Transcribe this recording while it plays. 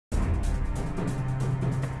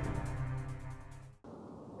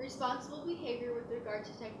Responsible behavior with regard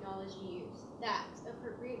to technology use. That's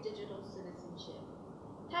appropriate digital citizenship.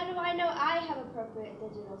 How do I know I have appropriate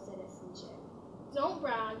digital citizenship? Don't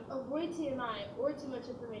browse, avoid TMI or too much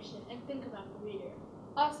information, and think about the reader.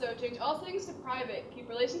 Also, change all settings to private, keep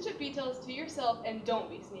relationship details to yourself, and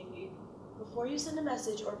don't be sneaky. Before you send a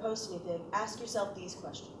message or post anything, ask yourself these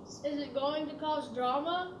questions. Is it going to cause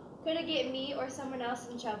drama? Could it get me or someone else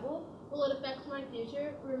in trouble? Will it affect my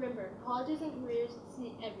future? Remember, colleges and careers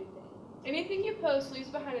see everything. Anything you post leaves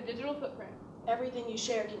behind a digital footprint. Everything you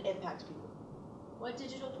share can impact people. What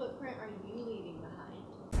digital footprint are you leaving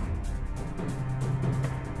behind?